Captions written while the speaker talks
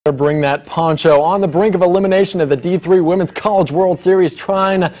Bring that poncho. On the brink of elimination of the D3 Women's College World Series,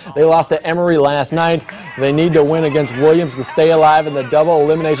 Trine, they lost to Emory last night. They need to win against Williams to stay alive in the double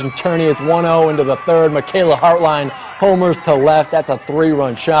elimination tourney. It's 1-0 into the third. Michaela Hartline homers to left. That's a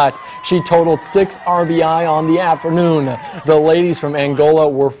 3-run shot. She totaled 6 RBI on the afternoon. The ladies from Angola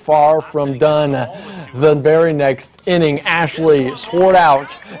were far from done. The very next inning, Ashley swore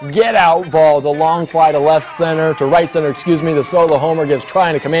out, get out ball, the long fly to right center, excuse me. The solo homer gives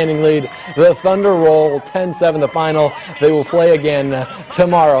Trine a commanding lead. The Thunder roll 10-7 the final. They will play again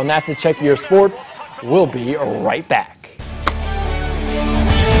tomorrow. And that's a check of your sports. We'll be right back.